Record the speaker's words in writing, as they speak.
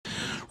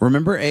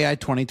Remember AI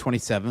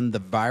 2027, the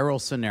viral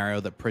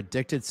scenario that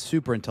predicted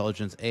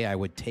superintelligence AI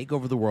would take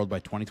over the world by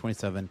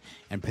 2027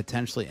 and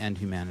potentially end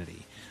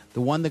humanity?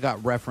 The one that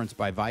got referenced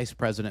by Vice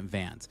President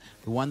Vance,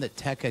 the one that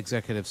tech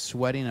executives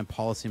sweating and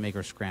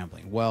policymakers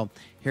scrambling. Well,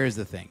 here's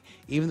the thing.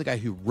 Even the guy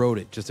who wrote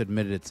it just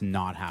admitted it's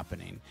not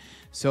happening.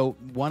 So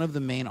one of the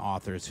main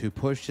authors who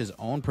pushed his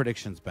own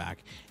predictions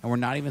back, and we're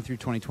not even through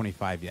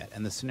 2025 yet,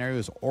 and the scenario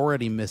is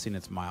already missing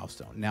its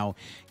milestone. Now,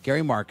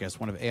 Gary Marcus,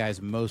 one of AI's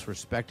most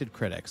respected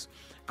critics,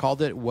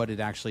 called it what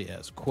it actually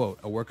is, quote,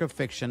 a work of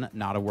fiction,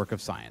 not a work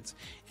of science.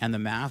 And the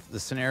math, the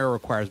scenario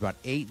requires about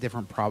 8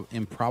 different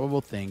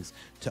improbable things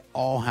to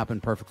all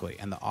happen perfectly.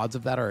 And the odds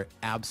of that are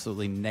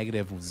absolutely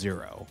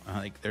 -0.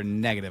 Like they're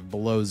negative,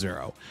 below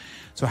 0.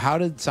 So how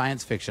did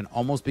science fiction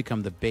almost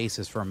become the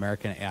basis for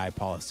American AI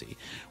policy?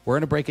 We're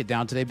going to break it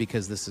down today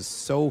because this is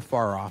so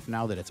far off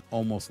now that it's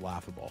almost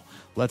laughable.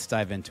 Let's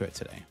dive into it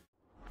today.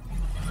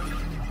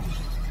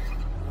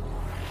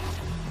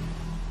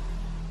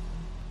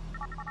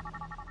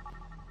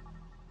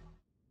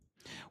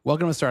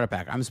 Welcome to Startup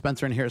Hack. I'm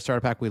Spencer, and here at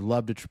Startup Hack, we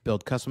love to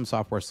build custom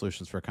software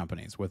solutions for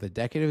companies. With a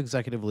decade of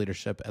executive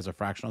leadership as a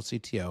fractional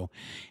CTO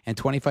and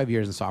 25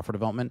 years in software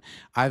development,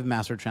 I've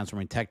mastered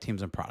transforming tech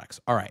teams and products.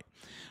 All right.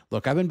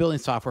 Look, I've been building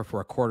software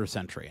for a quarter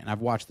century, and I've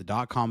watched the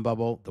dot-com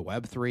bubble, the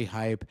Web3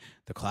 hype,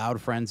 the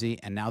cloud frenzy,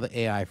 and now the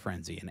AI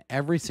frenzy. And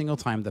every single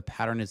time, the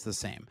pattern is the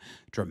same.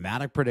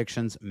 Dramatic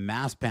predictions,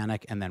 mass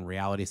panic, and then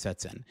reality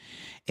sets in.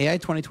 AI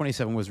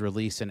 2027 was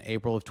released in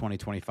April of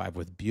 2025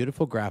 with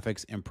beautiful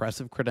graphics,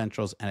 impressive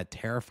credentials, and a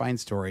terrifying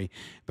story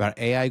about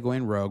AI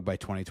going rogue by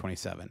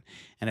 2027.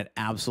 And it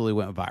absolutely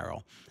went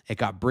viral. It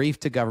got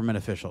briefed to government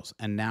officials,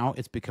 and now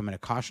it's becoming a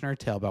cautionary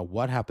tale about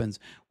what happens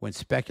when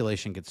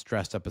speculation gets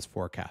dressed up as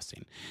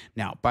forecasting.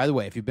 Now, by the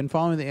way, if you've been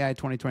following the AI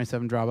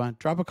 2027 drama,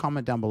 drop a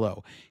comment down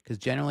below, because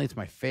generally it's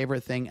my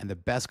favorite thing and the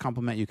best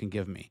compliment you can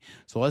give me.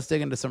 So let's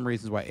dig into some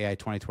reasons why AI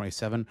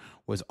 2027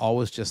 was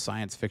always just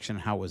science fiction,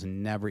 how it was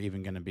never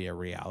even going to be a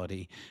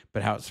reality,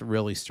 but how it's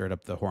really stirred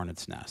up the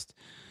hornet's nest.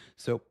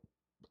 So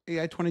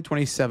AI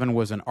 2027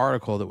 was an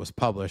article that was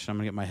published. I'm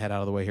going to get my head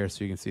out of the way here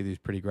so you can see these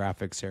pretty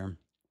graphics here.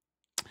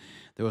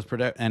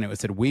 It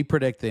said, we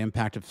predict the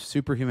impact of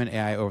superhuman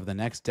AI over the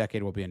next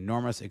decade will be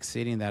enormous,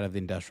 exceeding that of the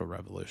Industrial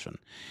Revolution.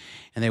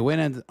 And they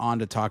went on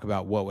to talk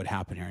about what would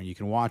happen here. And you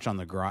can watch on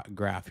the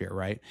graph here,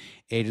 right?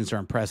 Agents are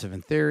impressive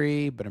in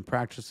theory, but in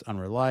practice,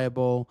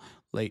 unreliable.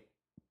 Late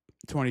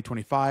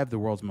 2025, the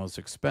world's most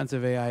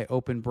expensive AI,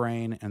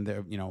 OpenBrain,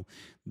 and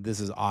this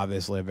is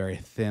obviously a very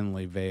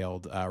thinly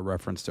veiled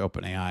reference to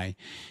OpenAI,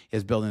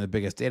 is building the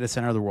biggest data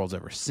center the world's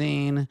ever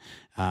seen.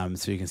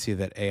 So you can see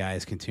that AI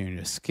is continuing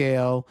to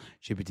scale.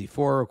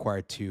 GPT-4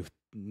 required 2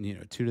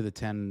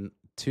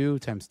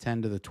 times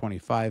 10 to the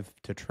 25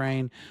 to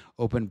train.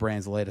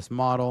 OpenBrain's latest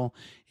model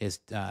is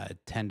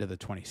 10 to the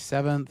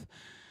 27th.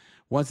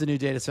 Once the new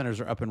data centers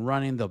are up and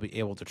running, they'll be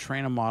able to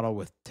train a model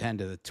with 10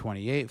 to the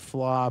 28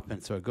 flop.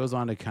 And so it goes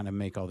on to kind of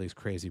make all these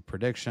crazy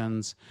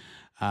predictions.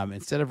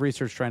 Instead of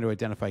research trying to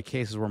identify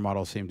cases where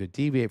models seem to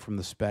deviate from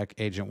the spec,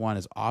 Agent 1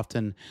 is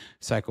often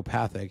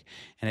psychopathic,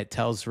 and it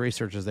tells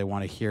researchers they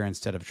want to hear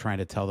instead of trying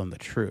to tell them the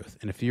truth.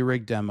 In a few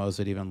rigged demos,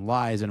 it even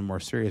lies in a more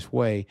serious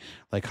way,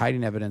 like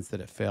hiding evidence that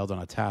it failed on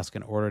a task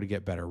in order to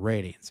get better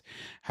ratings.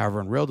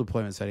 However, in real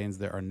deployment settings,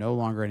 there are no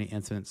longer any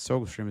incidents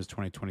so extreme as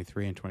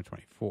 2023 and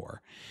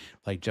 2024,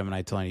 like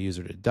Gemini telling a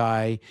user to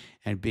die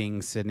and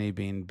Bing Sydney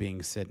being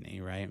Bing Sydney,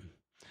 right?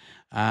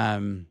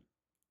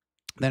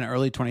 Then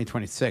early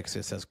 2026,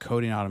 it says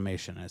coding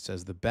automation. And it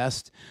says the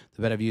bet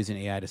of using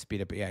AI to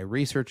speed up AI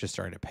research is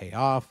starting to pay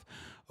off.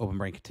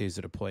 OpenBrain continues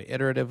to deploy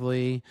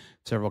iteratively.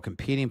 Several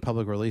competing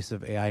public releases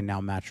of AI now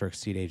match or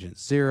exceed Agent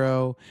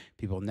 0.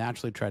 People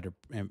naturally try to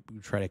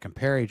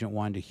compare Agent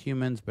 1 to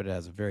humans, but it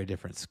has a very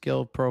different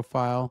skill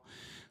profile.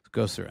 It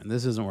goes through, and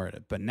this isn't where it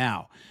is. But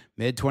now,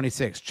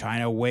 mid-26,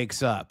 China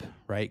wakes up,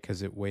 right?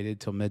 Because it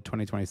waited till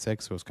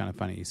mid-2026, so it's kind of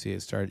funny. You see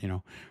it start,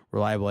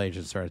 reliable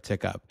agents start to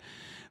tick up.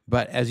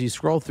 But as you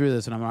scroll through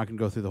this, and I'm not going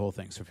to go through the whole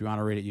thing, so if you want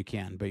to read it, you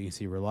can. But you can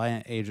see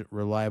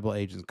reliable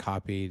agents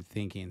copied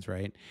thinkings,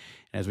 right?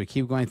 And as we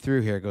keep going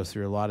through here, it goes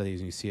through a lot of these,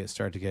 and you see it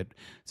start to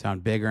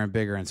sound bigger and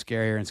bigger and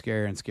scarier and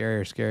scarier and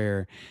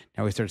scarier.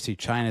 Now we start to see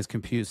China's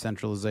compute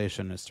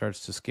centralization. It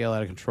starts to scale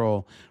out of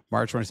control.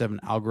 March 27,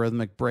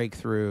 algorithmic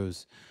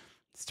breakthroughs,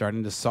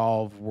 starting to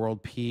solve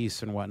world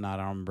peace and whatnot.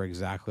 I don't remember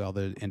exactly all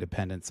the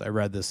independence. I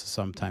read this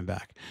some time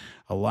back.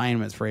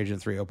 Alignments for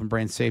Agent 3.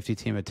 OpenBrain's safety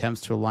team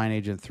attempts to align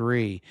Agent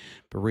 3,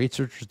 but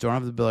researchers don't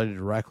have the ability to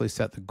directly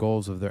set the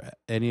goals of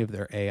any of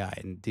their AI.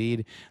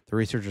 Indeed, the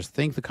researchers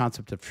think the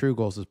concept of true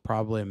goals is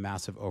probably a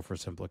massive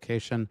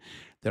oversimplification.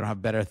 They don't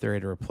have better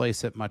theory to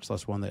replace it, much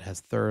less one that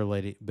has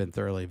been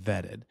thoroughly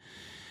vetted.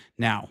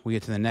 Now we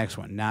get to the next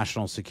one,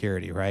 national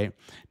security, right?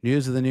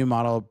 News of the new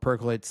model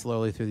percolates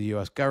slowly through the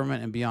U.S.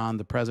 government and beyond.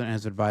 The president and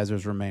his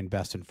advisors remain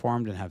best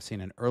informed and have seen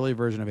an early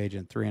version of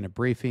Agent 3 in a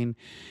briefing.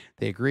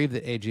 They agree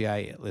that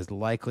AGI is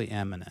likely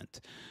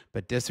imminent,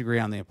 but disagree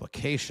on the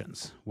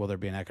implications. Will there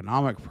be an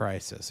economic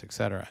crisis,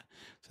 etc.?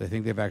 So they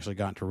think they've actually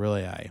gotten to real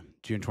AI.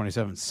 June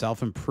 27th,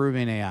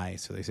 self-improving AI.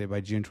 So they say by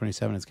June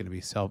 27th, it's going to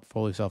be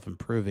fully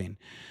self-improving.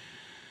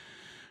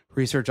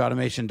 Research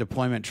automation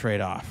deployment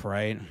trade-off,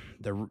 right?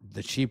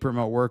 The cheap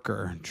remote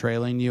worker,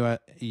 trailing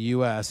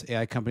U.S.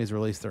 AI companies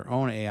release their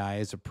own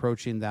AIs,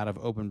 approaching that of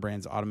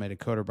OpenBrain's automated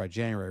coder by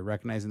January.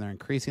 Recognizing their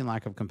increasing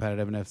lack of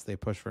competitiveness, they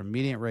push for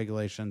immediate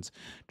regulations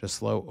to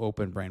slow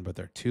OpenBrain, but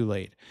they're too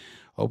late.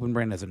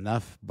 OpenBrain has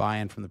enough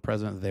buy-in from the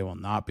president that they will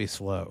not be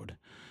slowed.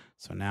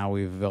 So now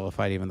we've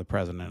vilified even the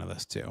president of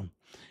this too.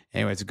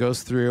 Anyways, it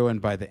goes through, and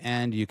by the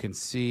end, you can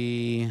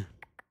see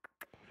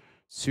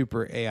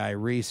super AI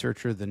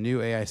researcher. The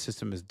new AI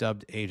system is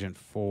dubbed Agent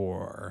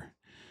 4.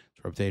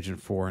 So we're up to Agent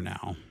 4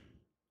 now.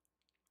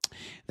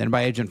 Then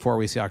by Agent 4,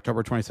 we see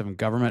October 27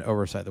 government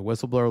oversight. The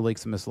whistleblower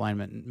leaks a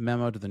misalignment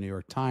memo to the New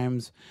York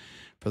Times.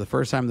 For the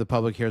first time, the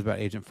public hears about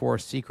Agent 4.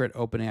 Secret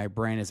OpenAI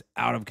brain is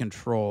out of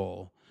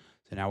control.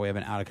 So now we have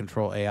an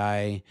out-of-control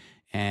AI,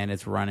 and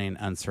it's running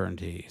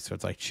uncertainty. So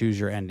it's like choose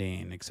your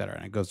ending, et cetera.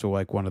 And it goes to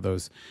like one of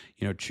those,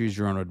 choose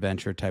your own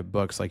adventure type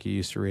books like you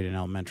used to read in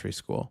elementary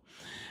school.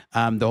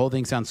 The whole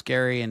thing sounds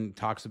scary and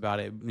talks about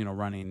it,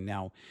 running.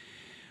 Now,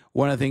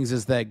 one of the things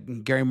is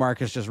that Gary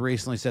Marcus just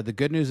recently said the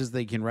good news is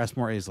that you can rest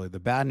more easily. The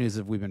bad news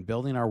is we've been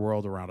building our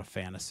world around a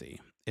fantasy.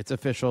 It's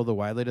official. The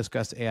widely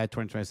discussed AI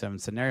 2027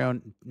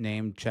 scenario,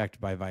 name checked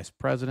by Vice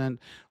President,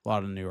 a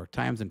lot of the New York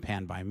Times, and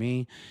panned by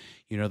me.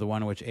 The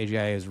one which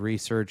AGI is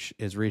research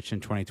is reached in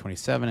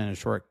 2027 and in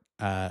short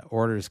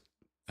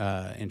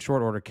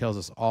order kills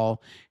us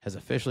all, has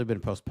officially been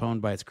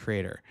postponed by its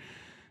creator.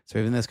 So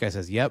even this guy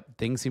says, yep,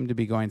 things seem to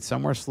be going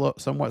somewhat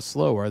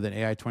slower than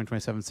AI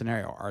 2027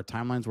 scenario. Our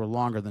timelines were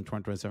longer than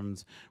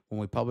 2027's when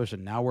we published,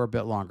 and now we're a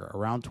bit longer.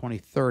 Around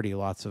 2030,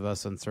 lots of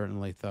us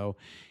uncertainly, though,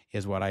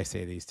 is what I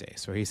say these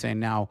days. So he's saying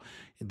now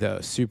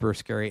the super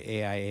scary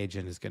AI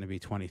agent is going to be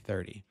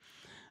 2030.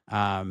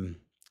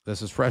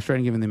 This is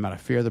frustrating given the amount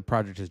of fear the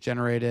project has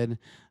generated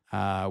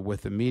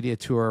with the media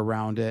tour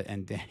around it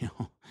and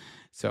Daniel.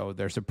 So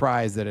they're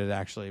surprised that it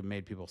actually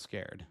made people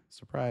scared.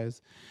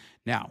 Surprise.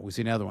 Now, we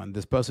see another one.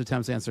 This post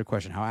attempts to answer the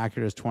question, how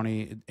accurate is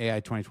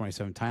AI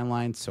 2027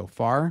 timeline so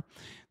far?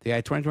 The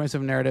AI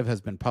 2027 narrative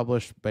has been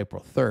published by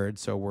April 3rd,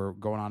 so we're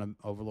going on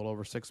a little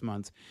over 6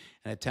 months,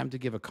 an attempt to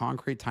give a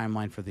concrete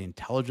timeline for the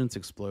intelligence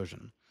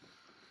explosion.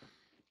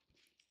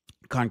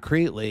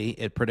 Concretely,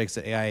 it predicts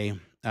that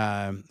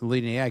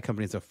leading AI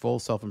companies have full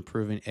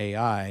self-improving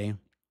AI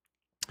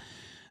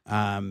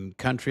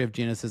country of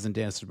genuses and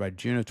dataset by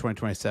June of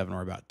 2027,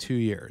 or about 2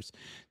 years.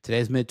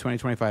 Today's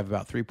mid-2025,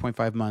 about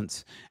 3.5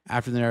 months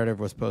after the narrative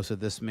was posted.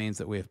 This means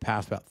that we have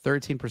passed about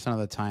 13% of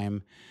the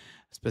time.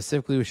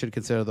 Specifically, we should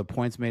consider the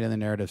points made in the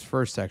narrative's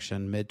first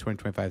section,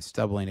 mid-2025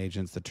 stumbling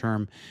agents. The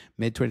term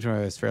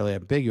mid-2025 is fairly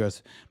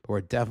ambiguous, but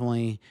we're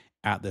definitely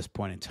at this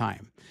point in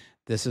time.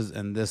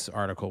 This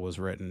article was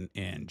written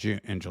in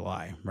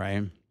July,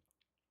 right?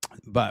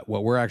 But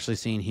what we're actually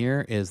seeing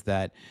here is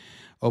that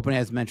OpenAI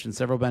has mentioned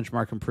several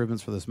benchmark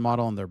improvements for this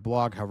model on their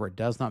blog. However, it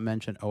does not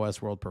mention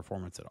OS World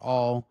performance at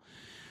all.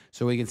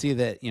 So we can see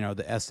that,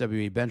 the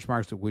SWE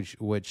benchmarks,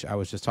 which I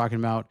was just talking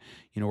about,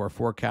 we're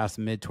forecast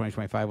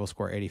mid-2025 will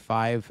score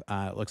 85.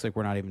 It looks like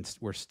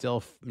we're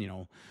still,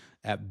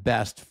 at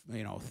best,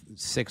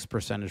 6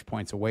 percentage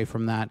points away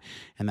from that.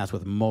 And that's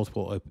with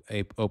multiple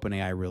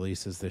OpenAI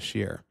releases this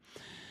year.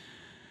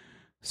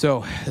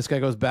 So this guy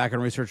goes back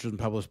and researches and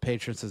published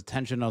papers, says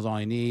attention knows all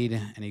you need.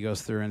 And he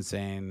goes through and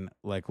saying,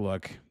 like,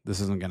 look,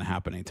 this isn't going to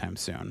happen anytime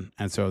soon.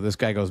 And so this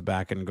guy goes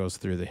back and goes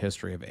through the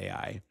history of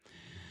AI.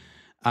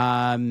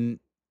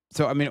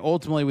 So,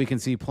 ultimately we can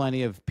see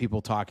plenty of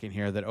people talking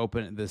here that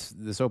this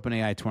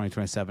OpenAI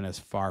 2027 is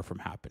far from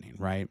happening,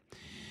 right?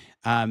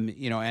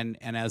 And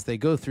as they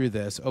go through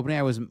this,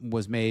 OpenAI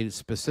was made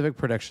specific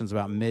predictions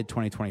about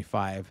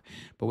mid-2025,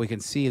 but we can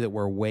see that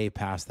we're way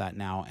past that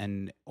now.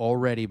 And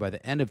already by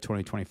the end of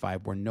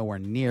 2025, we're nowhere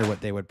near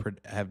what they would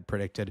have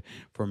predicted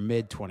for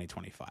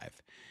mid-2025.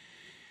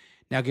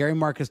 Now, Gary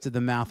Marcus did the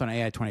math on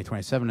AI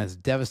 2027 and it's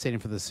devastating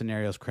for the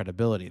scenario's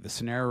credibility. The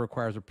scenario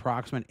requires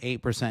approximate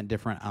 8%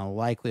 different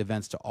unlikely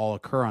events to all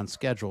occur on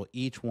schedule,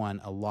 each one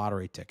a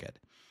lottery ticket.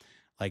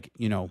 Like,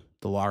 the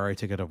lottery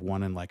ticket of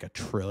 1 in like 1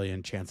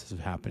 trillion chances of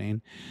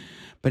happening.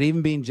 But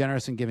even being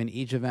generous and giving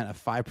each event a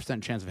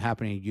 5% chance of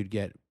happening, you'd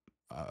get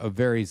a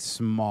very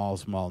small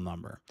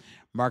number.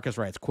 Marcus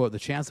writes, quote, the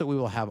chance that we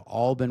will have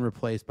all been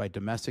replaced by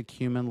domestic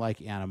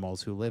human-like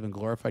animals who live in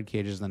glorified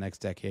cages in the next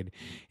decade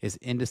is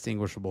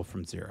indistinguishable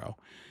from zero.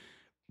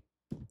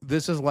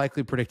 This is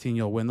likely predicting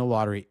you'll win the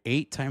lottery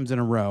 8 times in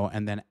a row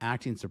and then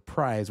acting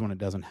surprised when it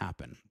doesn't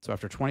happen. So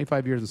after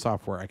 25 years in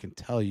software, I can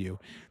tell you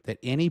that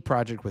any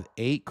project with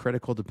 8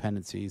 critical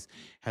dependencies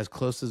has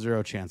close to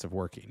 0 chance of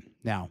working.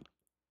 Now,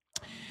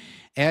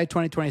 AI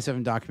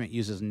 2027 document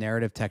uses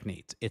narrative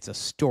techniques. It's a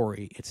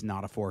story, it's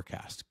not a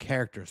forecast.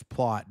 Characters,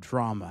 plot,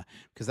 drama,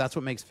 because that's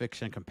what makes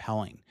fiction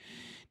compelling.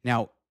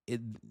 Now,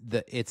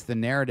 it's the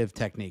narrative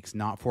techniques,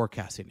 not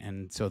forecasting.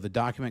 And so the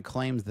document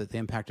claims that the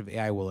impact of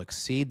AI will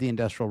exceed the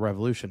Industrial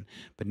Revolution,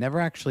 but never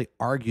actually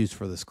argues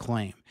for this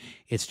claim.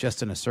 It's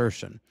just an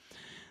assertion.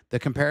 The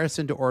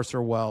comparison to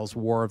Orson Welles'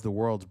 War of the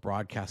Worlds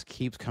broadcast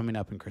keeps coming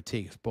up in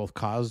critiques, both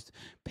caused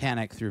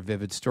panic through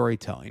vivid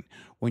storytelling.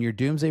 When your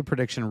doomsday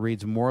prediction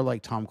reads more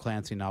like Tom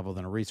Clancy novel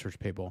than a research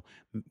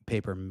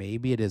paper,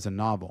 maybe it is a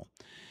novel.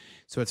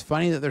 So it's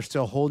funny that they're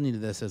still holding to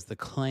this as the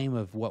claim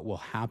of what will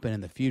happen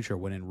in the future,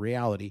 when in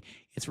reality,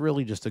 it's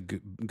really just a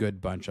good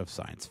bunch of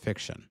science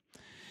fiction.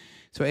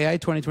 So AI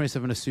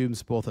 2027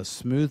 assumes both a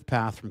smooth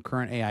path from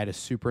current AI to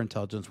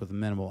superintelligence with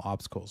minimal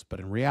obstacles. But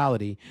in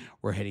reality,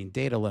 we're hitting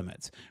data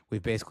limits.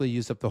 We've basically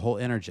used up the whole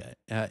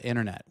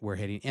internet. We're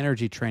hitting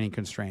energy training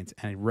constraints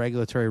and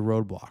regulatory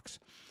roadblocks.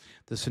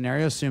 The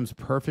scenario assumes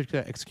perfect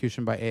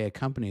execution by AI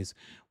companies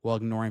while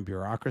ignoring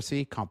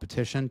bureaucracy,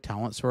 competition,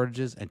 talent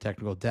shortages, and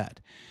technical debt.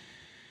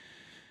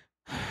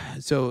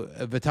 So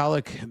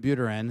Vitalik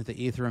Buterin, the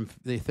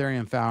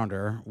Ethereum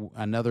founder,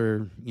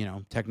 another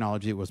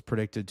technology that was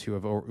predicted to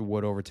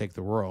would overtake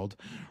the world,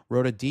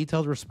 wrote a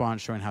detailed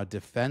response showing how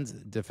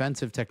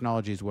defensive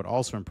technologies would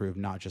also improve,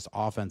 not just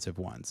offensive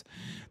ones.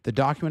 The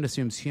document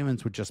assumes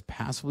humans would just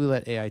passively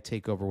let AI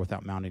take over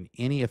without mounting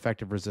any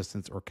effective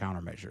resistance or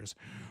countermeasures.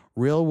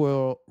 Real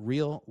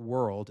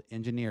world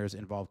engineers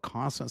involve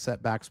constant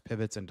setbacks,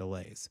 pivots, and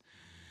delays.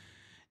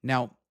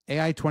 Now,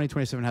 AI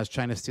 2027 has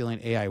China stealing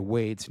AI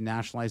weights,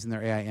 nationalizing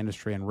their AI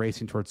industry, and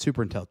racing towards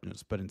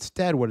superintelligence. But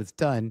instead, what it's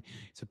done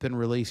is it's been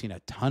releasing a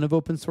ton of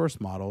open source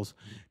models,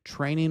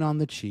 training on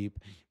the cheap,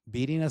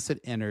 beating us at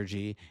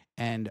energy,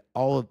 and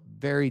all a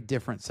very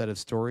different set of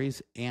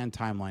stories and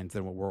timelines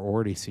than what we're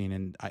already seeing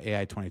in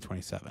AI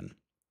 2027.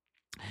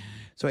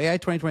 So AI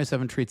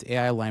 2027 treats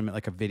AI alignment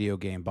like a video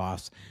game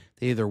boss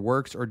that either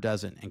works or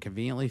doesn't, and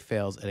conveniently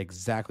fails at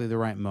exactly the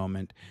right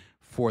moment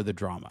for the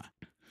drama.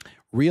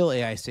 Real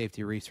AI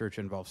safety research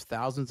involves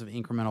thousands of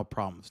incremental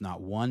problems, not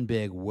one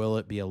big will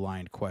it be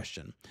aligned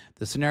question.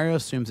 The scenario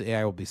assumes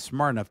AI will be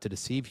smart enough to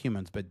deceive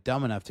humans, but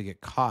dumb enough to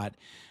get caught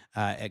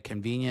at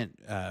convenient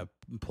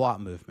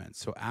plot movements.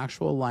 So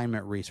actual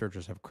alignment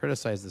researchers have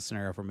criticized the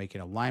scenario for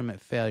making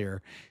alignment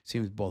failure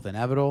seems both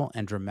inevitable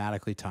and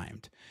dramatically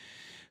timed.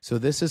 So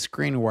this is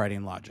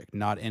screenwriting logic,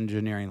 not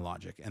engineering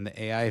logic. And the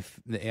AI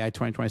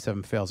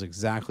 2027 fails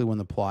exactly when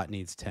the plot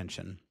needs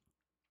tension.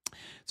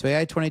 So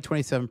AI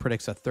 2027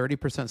 predicts a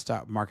 30%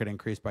 stock market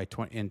increase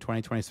in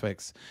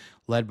 2026,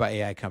 led by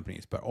AI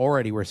companies. But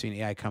already we're seeing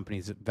AI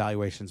companies'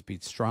 valuations be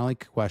strongly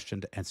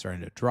questioned and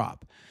starting to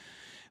drop.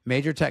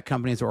 Major tech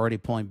companies are already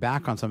pulling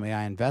back on some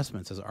AI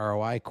investments as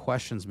ROI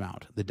questions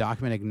mount. The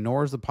document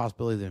ignores the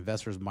possibility that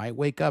investors might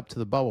wake up to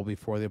the bubble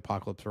before the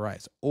apocalypse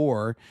arrives,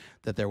 or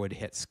that there would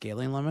hit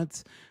scaling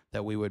limits,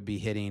 that we would be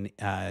hitting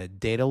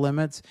data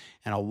limits,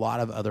 and a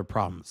lot of other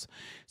problems.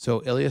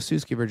 So Ilya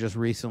Sutskever just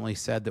recently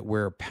said that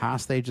we're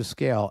past the age of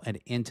scale and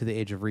into the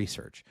age of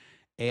research.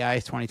 AI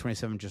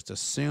 2027 just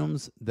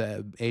assumes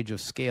the age of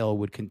scale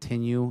would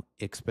continue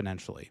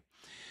exponentially.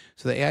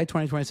 So the AI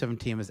 2027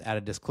 team has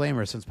added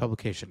disclaimer since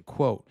publication,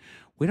 quote,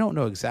 "We don't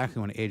know exactly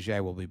when AGI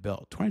will be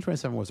built.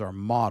 2027 was our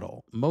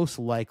model, most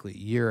likely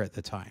year at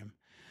the time,"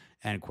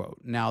 end quote.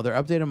 Now,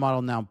 their updated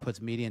model now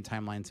puts median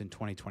timelines in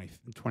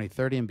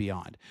 2030 and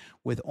beyond,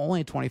 with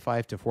only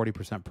 25 to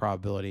 40%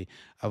 probability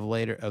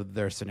of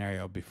their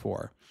scenario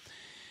before.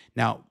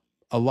 Now,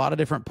 a lot of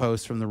different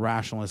posts from the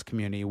rationalist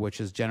community,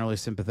 which is generally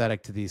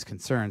sympathetic to these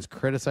concerns,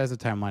 criticize the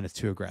timeline as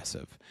too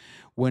aggressive.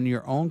 When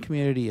your own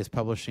community is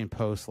publishing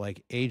posts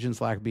like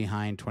Agents Lag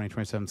Behind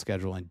 2027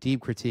 schedule and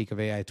deep critique of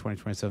AI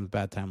 2027's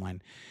bad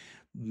timeline,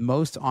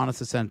 most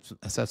honest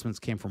assessments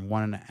came from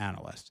one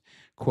analyst.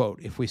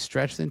 Quote, "If we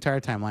stretch the entire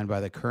timeline by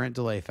the current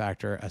delay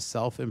factor, a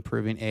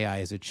self-improving AI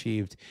is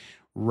achieved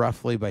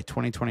roughly by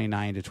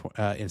 2029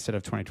 instead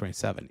of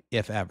 2027,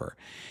 if ever."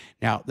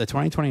 Now, the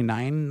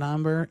 2029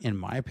 number, in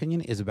my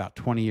opinion, is about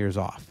 20 years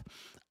off.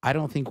 I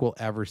don't think we'll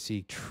ever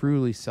see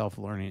truly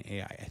self-learning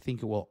AI. I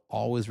think it will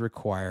always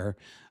require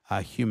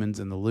humans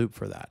in the loop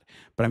for that.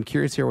 But I'm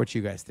curious to hear what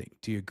you guys think.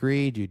 Do you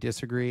agree? Do you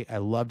disagree? I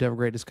love to have a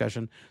great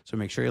discussion. So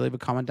make sure you leave a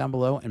comment down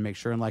below and make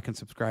sure and like and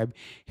subscribe.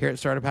 Here at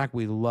Startup Hack,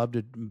 we love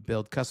to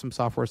build custom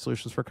software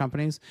solutions for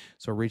companies.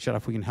 So reach out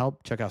if we can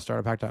help. Check out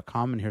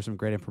startuphack.com and here's some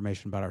great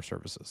information about our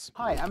services.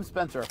 Hi, I'm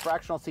Spencer, a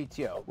fractional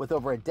CTO. With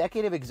over a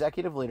decade of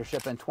executive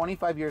leadership and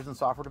 25 years in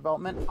software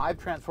development, I've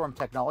transformed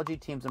technology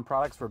teams and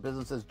products for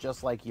businesses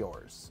just like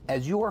yours.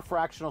 As your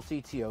fractional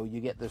CTO,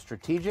 you get the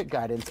strategic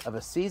guidance of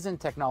a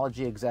seasoned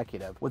technology executive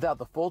without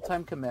the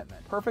full-time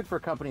commitment. Perfect for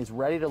companies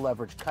ready to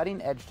leverage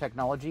cutting-edge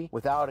technology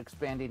without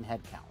expanding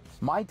headcount.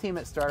 My team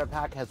at Startup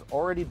Hack has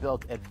already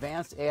built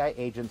advanced AI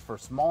agents for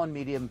small and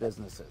medium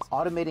businesses,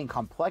 automating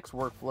complex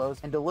workflows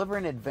and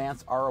delivering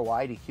advanced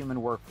ROI to human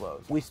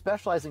workflows. We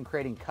specialize in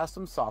creating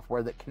custom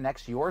software that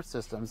connects your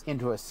systems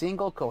into a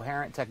single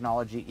coherent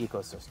technology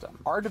ecosystem.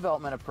 Our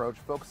development approach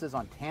focuses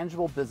on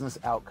tangible business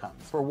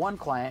outcomes. For one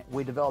client,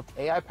 we developed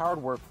AI-powered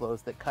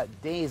workflows that cut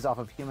days off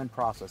of human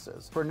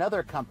processes. For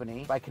another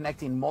company, by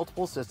connecting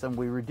multiple systems,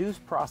 we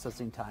reduced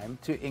processing time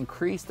to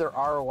increase their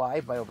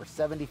ROI by over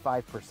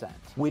 75%.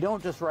 We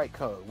don't just write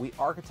code, we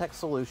architect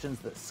solutions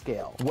that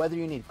scale. Whether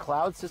you need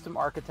cloud system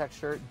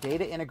architecture,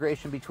 data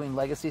integration between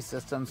legacy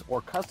systems,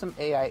 or custom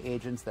AI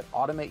agents that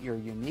automate your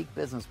unique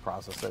business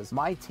processes,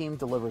 my team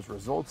delivers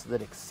results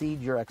that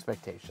exceed your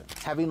expectations.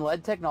 Having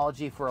led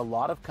technology for a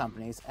lot of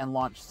companies and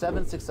launched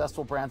 7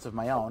 successful brands of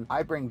my own,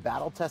 I bring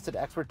battle-tested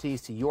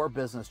expertise to your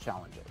business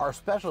challenges. Our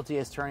specialty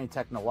is turning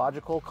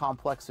technological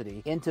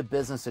complexity into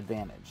business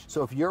advantage.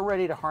 So if you're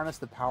ready to harness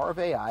the power of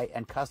AI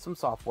and custom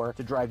software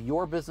to drive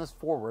your business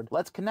forward,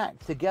 let's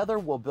connect. Together,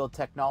 we'll build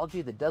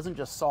technology that doesn't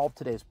just solve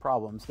today's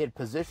problems, it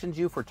positions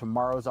you for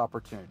tomorrow's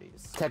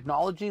opportunities.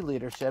 Technology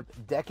leadership,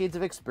 decades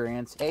of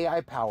experience,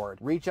 AI powered.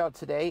 Reach out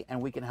today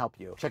and we can help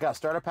you. Check out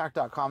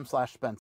startuphack.com/Spencer.